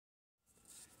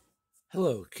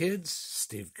Hello, kids.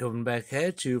 Steve coming back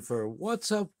at you for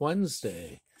What's Up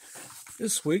Wednesday.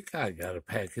 This week I got a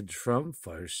package from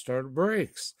Firestarter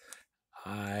Brakes.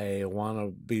 I want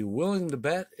to be willing to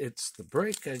bet it's the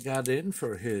brake I got in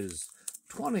for his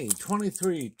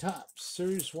 2023 Topps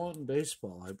Series 1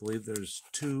 baseball. I believe there's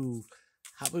 2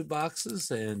 hobby boxes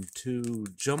and 2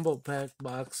 jumbo pack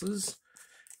boxes.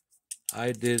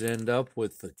 I did end up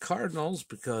with the Cardinals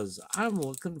because I'm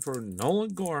looking for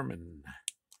Nolan Gorman.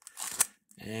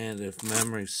 And if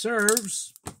memory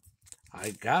serves, I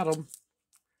got him.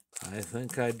 I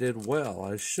think I did well.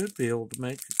 I should be able to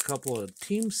make a couple of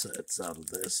team sets out of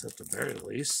this at the very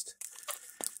least.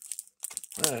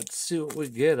 Let's see what we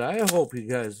get. I hope you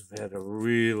guys have had a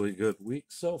really good week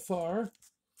so far.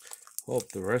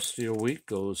 Hope the rest of your week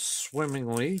goes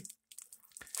swimmingly.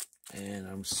 And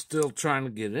I'm still trying to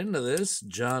get into this.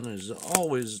 John is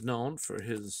always known for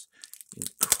his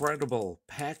incredible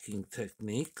packing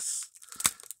techniques.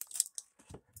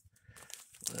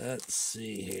 Let's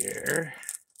see here.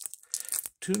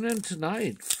 Tune in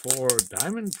tonight for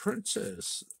Diamond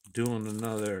Princess doing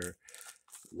another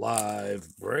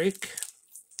live break.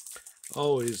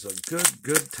 Always a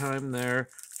good time there.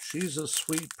 She's a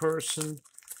sweet person.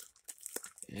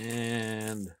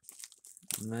 And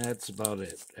that's about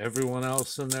it. Everyone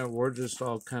else in there, we're just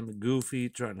all kind of goofy,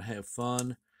 trying to have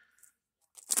fun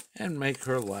and make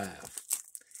her laugh.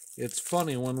 It's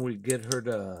funny when we get her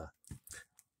to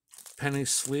penny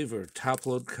sleeve or top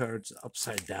load cards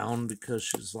upside down because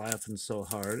she's laughing so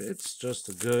hard. It's just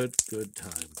a good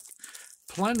time.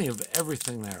 Plenty of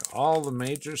everything there. All the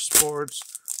major sports,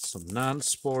 some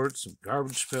non-sports, some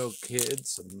Garbage Pail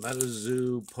Kids, some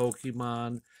MetaZoo,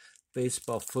 Pokemon,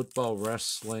 baseball, football,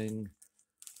 wrestling.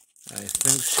 I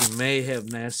think she may have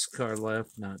NASCAR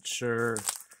left, not sure,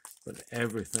 but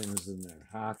everything's in there.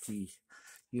 Hockey,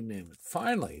 you name it.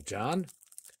 Finally, John,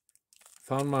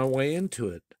 found my way into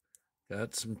it.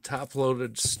 Got some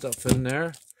top-loaded stuff in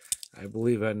there. I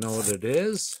believe I know what it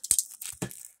is.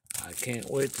 I can't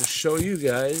wait to show you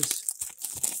guys.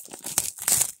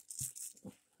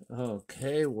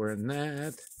 Okay, we're in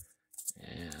that.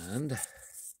 And,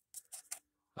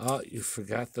 oh, you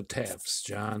forgot the tabs,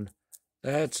 John.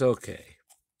 That's okay.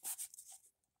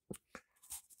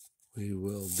 We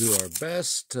will do our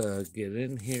best to get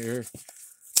in here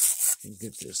and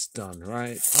get this done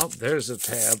right. Oh, there's a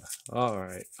tab. All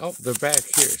right. Oh, they're back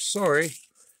here. Sorry.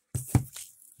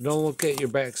 Don't look at your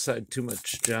backside too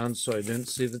much, John, so I didn't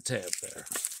see the tab there.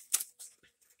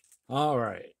 All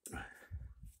right.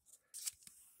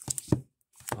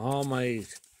 All my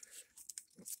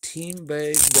team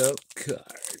bagged up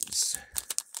cards.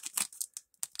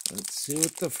 Let's see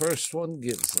what the first one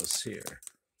gives us here.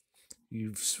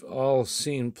 You've all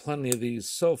seen plenty of these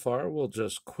so far. We'll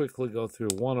just quickly go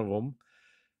through one of them.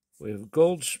 We have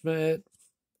Goldschmidt,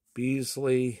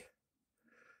 Beasley,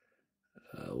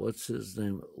 what's his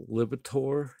name?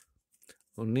 Libator,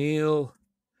 O'Neill,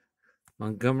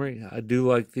 Montgomery. I do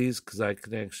like these because I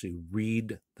can actually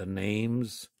read the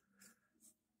names.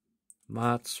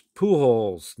 Mott's,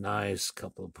 Pujols, nice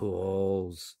couple of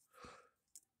Pujols.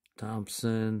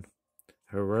 Thompson,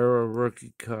 Herrera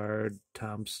rookie card,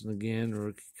 Thompson again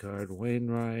rookie card,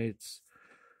 Wainwright's,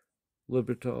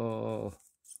 Libertall.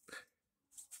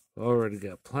 Already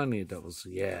got plenty of doubles.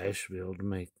 Yeah, I should be able to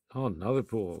make, oh, another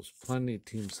Pujols, plenty of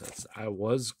team sets. I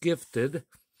was gifted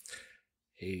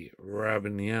a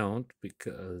Robin Yount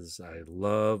because I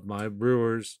love my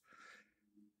Brewers.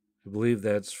 I believe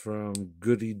that's from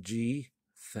Goody G.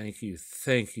 Thank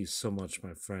you so much,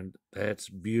 my friend. That's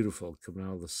beautiful coming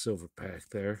out of the silver pack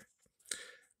there.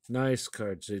 Nice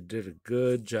cards. They did a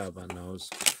good job on those.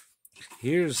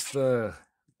 Here's the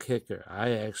kicker.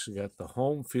 I actually got the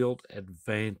home field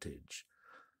advantage.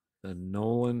 The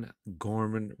Nolan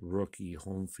Gorman rookie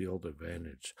home field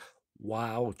advantage.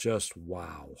 Wow, just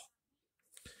wow.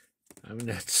 I mean,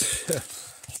 that's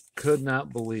could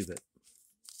not believe it.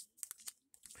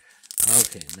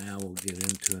 Okay, now we'll get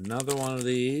into another one of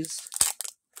these.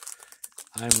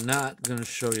 I'm not going to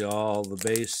show you all the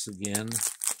base again.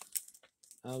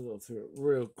 I'll go through it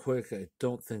real quick. I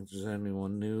don't think there's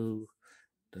anyone new.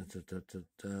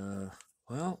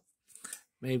 Well,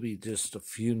 maybe just a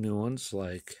few new ones,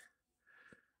 like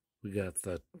we got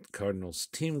the Cardinals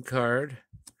team card.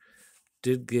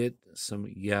 Did get some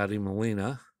Yadi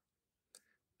Molina.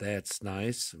 That's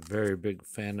nice. Very big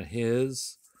fan of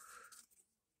his.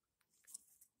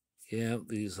 Yeah,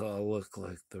 these all look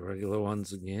like the regular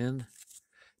ones again.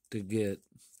 Did get,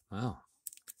 wow,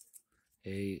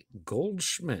 a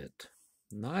Goldschmidt.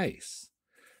 Nice.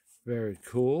 Very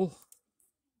cool.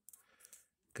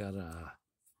 Got a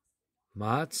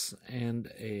Mott's and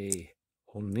a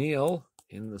O'Neill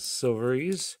in the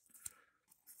silveries.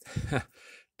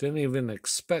 Didn't even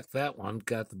expect that one.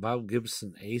 Got the Bob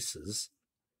Gibson Aces.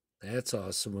 That's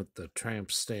awesome with the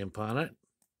Tramp stamp on it.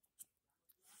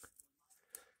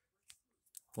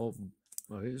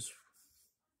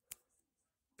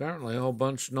 Apparently a whole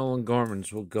bunch of Nolan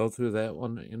Gormans. We'll go through that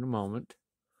one in a moment.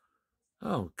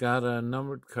 Oh, got a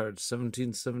numbered card,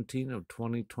 1717 of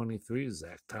 2023,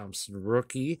 Zach Thompson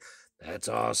rookie. That's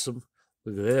awesome.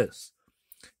 Look at this.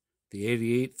 The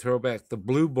 88 throwback, the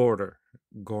blue border,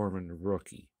 Gorman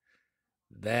rookie.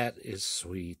 That is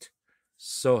sweet.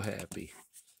 So happy.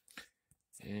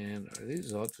 And are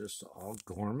these all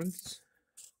Gormans?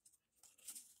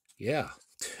 Yeah.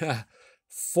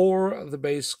 4 of the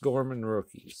base Gorman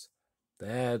rookies.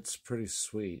 That's pretty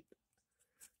sweet.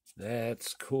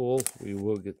 That's cool. We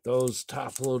will get those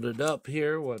top loaded up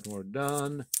here when we're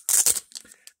done.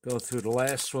 Go through the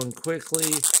last one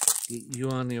quickly. Get you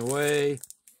on your way.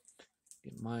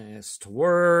 Get my ass to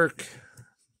work.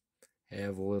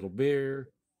 Have a little beer.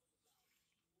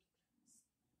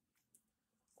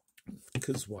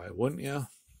 Because why wouldn't you?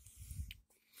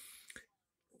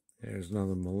 There's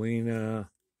another Molina.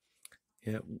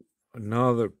 Yep,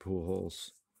 another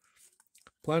Pujols.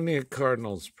 Plenty of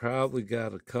Cardinals. Probably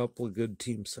got a couple of good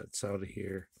team sets out of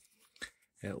here.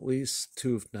 At least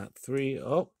 2, if not 3.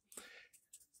 Oh,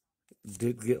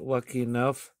 did get lucky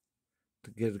enough to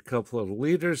get a couple of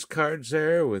leaders cards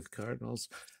there with Cardinals.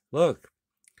 Look,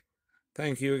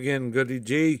 thank you again, Goody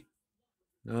G.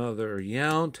 Another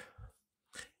Yount.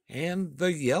 And the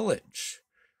Yelich.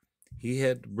 He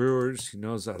had the Brewers. He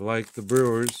knows I like the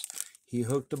Brewers. He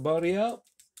hooked a buddy up.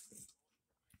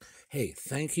 Hey,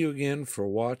 thank you again for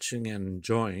watching and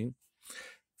enjoying.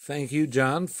 Thank you,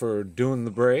 John, for doing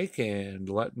the break and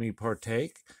letting me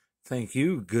partake. Thank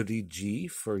you, Goody G,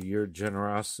 for your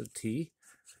generosity.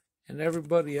 And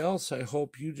everybody else, I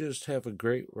hope you just have a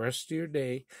great rest of your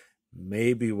day.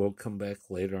 Maybe we'll come back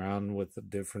later on with a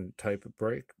different type of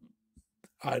break.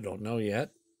 I don't know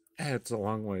yet. It's a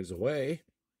long ways away.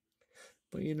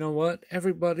 But you know what?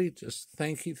 Everybody, just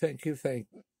thank you, thank you, thank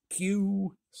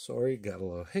you. Sorry, got a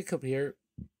little hiccup here.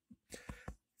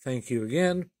 Thank you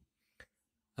again.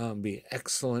 Be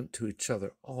excellent to each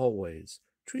other always.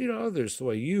 Treat others the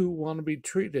way you want to be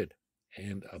treated.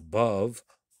 And above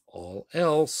all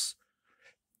else,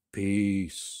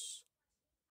 peace.